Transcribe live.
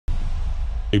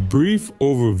A brief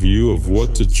overview of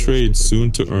what to trade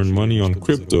soon to earn money on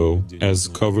crypto, as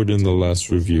covered in the last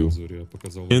review.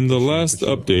 In the last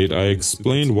update, I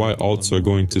explained why alts are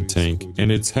going to tank,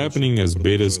 and it's happening as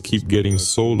betas keep getting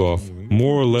sold off,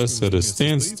 more or less at a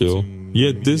standstill,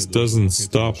 yet this doesn't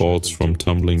stop alts from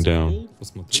tumbling down.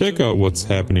 Check out what's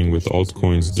happening with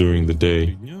altcoins during the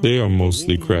day. They are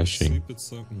mostly crashing.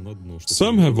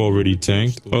 Some have already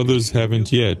tanked, others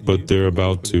haven't yet, but they're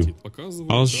about to.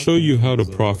 I'll show you how to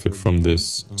profit from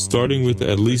this, starting with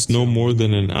at least no more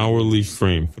than an hourly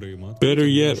frame. Better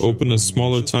yet, open a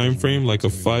smaller time frame like a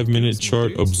 5-minute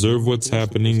chart, observe what's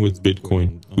happening with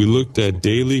Bitcoin. We looked at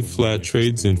daily flat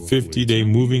trades and 50-day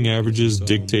moving averages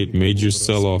dictate major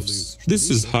sell-offs.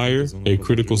 This is higher, a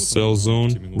critical sell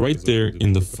zone, right there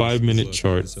in the 5-minute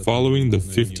chart, following the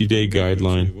 50-day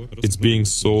guideline. It's being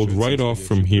sold right off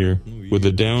from here, with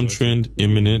a downtrend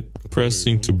imminent,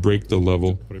 pressing to break the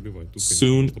level.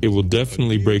 Soon, it will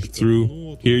definitely break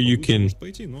through. Here you can.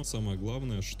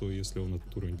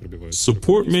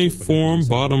 Support may form,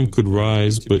 bottom could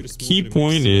rise, but key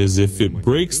point is if it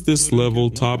breaks this level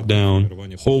top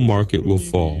down, whole market will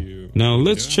fall. Now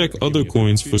let's check other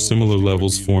coins for similar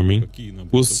levels forming.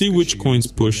 We'll see which coins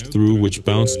pushed through, which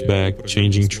bounced back,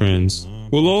 changing trends.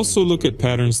 We'll also look at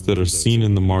patterns that are seen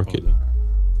in the market.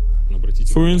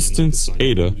 For instance,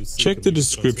 ADA, check the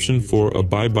description for a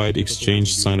Bybite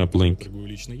exchange sign-up link.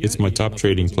 It's my top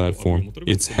trading platform.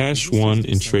 It's #1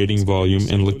 in trading volume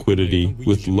and liquidity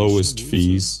with lowest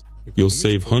fees. You'll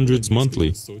save hundreds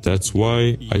monthly. That's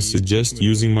why I suggest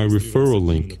using my referral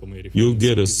link. You'll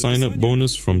get a sign-up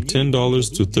bonus from $10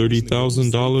 to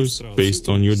 $30,000 based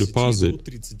on your deposit.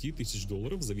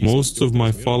 Most of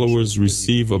my followers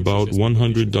receive about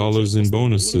 $100 in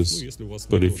bonuses.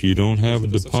 But if you don't have a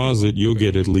deposit, you'll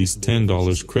get at least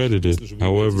 $10 credited.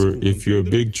 However, if you're a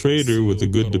big trader with a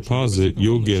good deposit,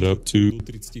 you'll get up to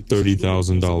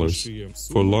 $30,000.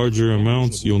 For larger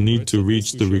amounts, you'll need to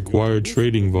reach the required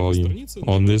trading volume.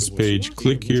 On this page,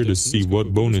 click here to see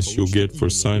what bonus you'll get for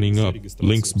signing up.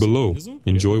 Links below.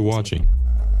 Enjoy watching.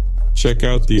 Check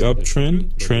out the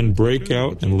uptrend, trend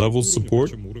breakout, and level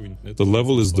support. The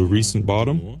level is the recent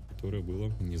bottom.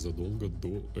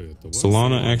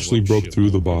 Solana actually broke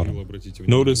through the bottom.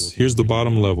 Notice, here's the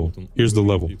bottom level. Here's the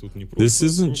level. This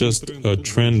isn't just a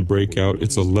trend breakout,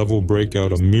 it's a level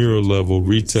breakout, a mirror level,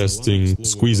 retesting,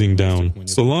 squeezing down.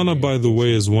 Solana, by the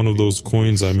way, is one of those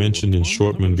coins I mentioned in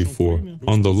Shortman before.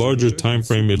 On the larger time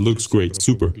frame, it looks great,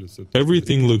 super.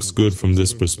 Everything looks good from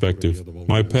this perspective.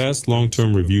 My past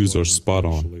long-term reviews are spot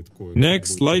on.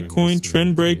 Next, Litecoin,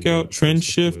 trend breakout, trend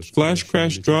shift, flash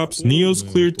crash drops, Neo's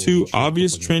clear 2,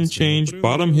 obvious trend change,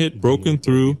 bottom hit, broken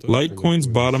through, Litecoin's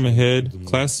bottom ahead,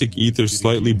 classic Ether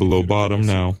slightly below bottom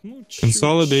now.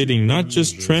 Consolidating not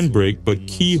just trend break, but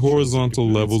key horizontal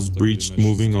levels breached,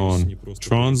 moving on.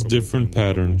 Tron's different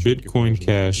pattern, Bitcoin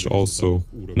Cash also.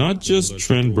 Not just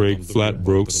trend break, flat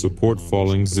broke, support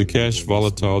falling, Zcash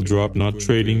volatile drop, not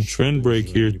trading, trend break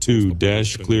here too,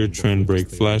 dash clear, trend break,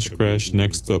 flash crash,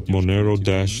 next up Monero,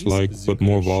 dash like, but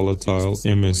more volatile,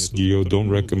 MSGO, don't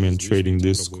recommend trading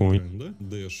this coin.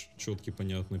 Dash, четкий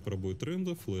понятный пробой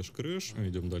тренда, флэш крэш.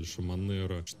 Идем дальше.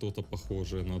 Monero, что-то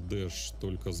похожее на Dash,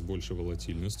 только с большей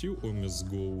волатильностью.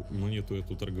 OMSGO, монету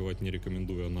эту торговать не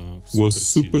рекомендую, она was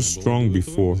super strong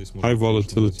before. High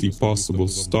volatility possible.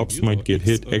 Stops might get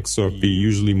hit. XRP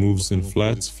usually moves in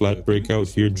flats. Flat breakout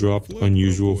here dropped.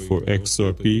 Unusual for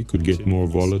XRP. Could get more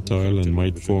volatile and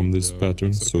might form this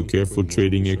pattern. So careful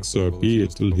trading XRP.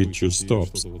 It'll hit your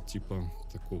stops.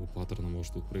 Такого паттерна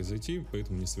может тут произойти,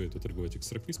 поэтому не советую торговать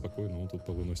XRP спокойно, он тут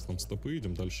повыносит вам стопы,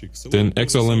 идем дальше XLM. Then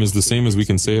XLM is the same as we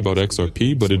can say about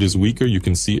XRP, but it is weaker. You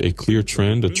can see a clear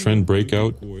trend, a trend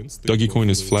breakout. Dogecoin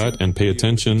is flat, and pay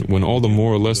attention when all the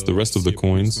more or less the rest of the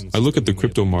coins. I look at the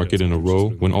crypto market in a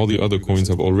row when all the other coins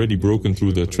have already broken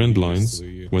through their trend lines.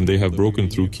 When they have broken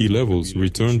through key levels,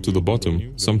 returned to the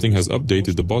bottom, something has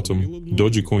updated the bottom,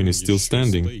 Dogecoin is still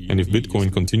standing, and if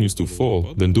Bitcoin continues to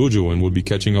fall, then Dogecoin will be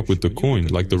catching up with the coin,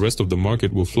 like the rest of the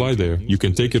market will fly there. You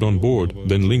can take it on board,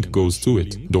 then Link goes to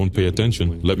it. Don't pay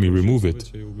attention, let me remove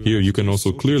it. Here you can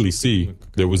also clearly see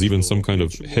there was even some kind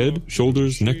of head,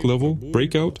 shoulders, neck level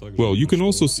breakout. Well, you can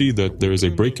also see that there is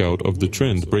a breakout of the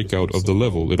trend, breakout of the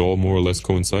level. It all more or less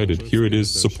coincided. Here it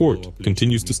is, support,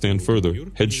 continues to stand further.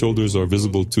 Head, shoulders are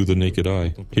visible to the naked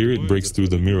eye. Here it breaks through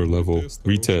the mirror level.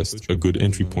 Retest, a good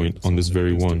entry point on this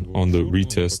very one, on the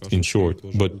retest in short,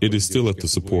 but it is still at the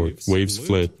support. Waves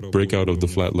fled, breakout of the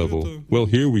flat level. Well,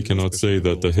 here we cannot say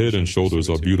that the head and shoulders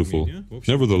are beautiful.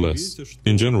 Nevertheless,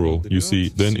 in general, you see,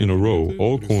 then then in a row,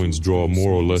 all coins draw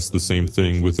more or less the same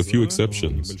thing with a few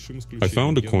exceptions. I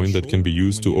found a coin that can be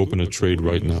used to open a trade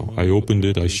right now. I opened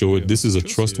it, I show it. This is a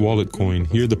Trust Wallet coin.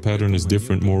 Here the pattern is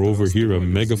different. Moreover, here a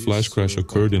mega flash crash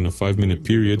occurred in a 5-minute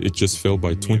period. It just fell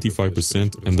by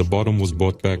 25% and the bottom was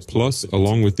bought back. Plus,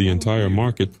 along with the entire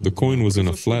market, the coin was in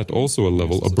a flat, also a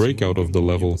level, a breakout of the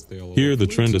level. Here the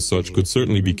trend as such could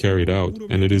certainly be carried out,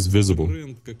 and it is visible.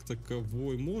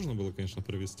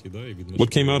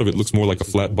 What came out of it looks more like a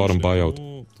flat bottom buyout.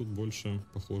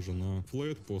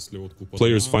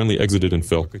 Players finally exited and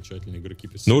fell.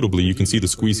 Notably, you can see the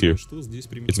squeeze here.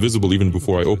 It's visible even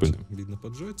before I opened.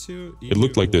 It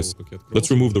looked like this.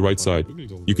 Let's remove the right side.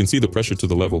 You can see the pressure to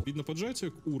the level.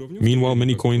 Meanwhile,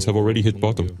 many coins have already hit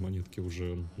bottom.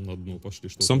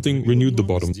 Something renewed the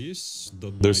bottom.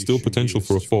 There's still potential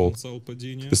for a fall.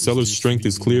 The seller's strength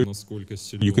is clear.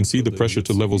 You can see the pressure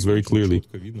to levels very clearly.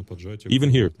 Even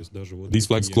here, these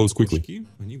flags close quickly.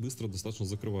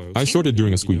 I shorted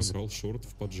during a squeeze.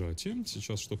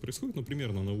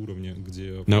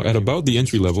 Now at about the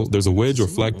entry level, there's a wedge or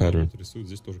flag pattern.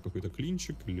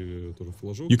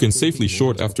 You can safely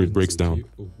short after it breaks down.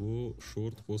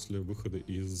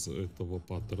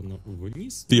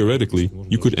 Theoretically,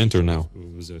 you could enter now.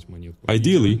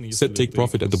 Ideally, set take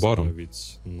profit at the bottom.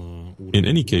 In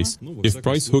any case, if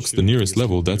price hooks the nearest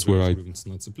level, that's where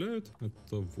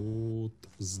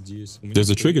There's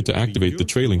a trigger to activate the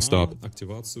trailing stop.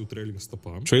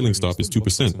 Trailing stop is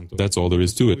 2%. That's all there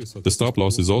is to it. The stop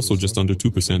loss is also just under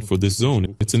 2% for this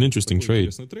zone. It's an interesting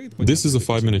trade. This is a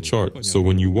 5-minute chart, so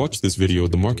when you watch this video,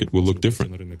 the market will look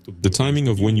different. The timing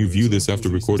of when you view this after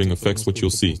recording affects what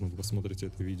you'll see.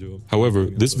 However,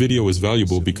 this video is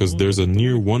valuable because there's a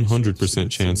near 100%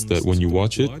 chance that when you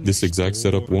watch it, this exact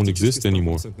setup won't exist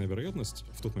anymore.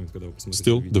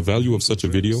 Still, the value of such a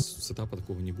video?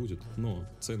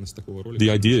 The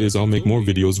idea is I'll make more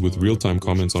videos with real-time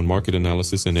comments on market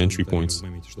analysis and entry points.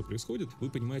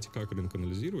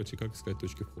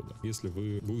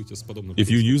 If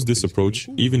you use this approach,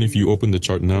 even if you open the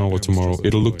chart now or tomorrow,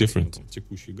 it'll look different.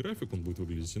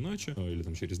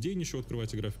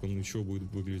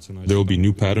 There will be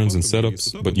new patterns and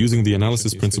setups, but using the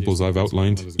analysis principles I've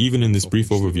outlined, even in this brief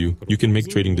overview, you can make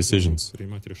trading decisions.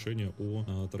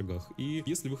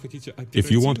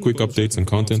 If you want quick updates and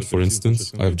content, for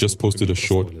instance, I've just posted a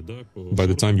short. By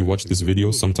the time you watch this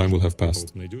video, some time will have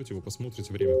passed.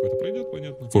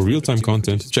 For real-time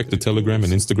content, check the Telegram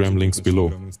and Instagram links below.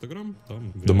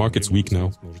 The market's weak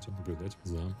now.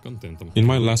 In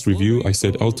my last review, I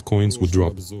said altcoins would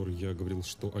drop.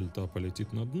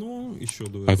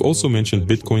 I've also mentioned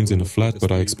Bitcoin's in a flat,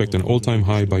 but I expect an all-time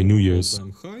high by New Year's.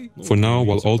 For now,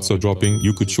 while alts are dropping,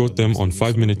 you could short them on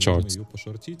 5-minute charts.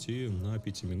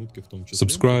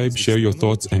 Subscribe, share your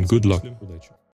thoughts, and good luck.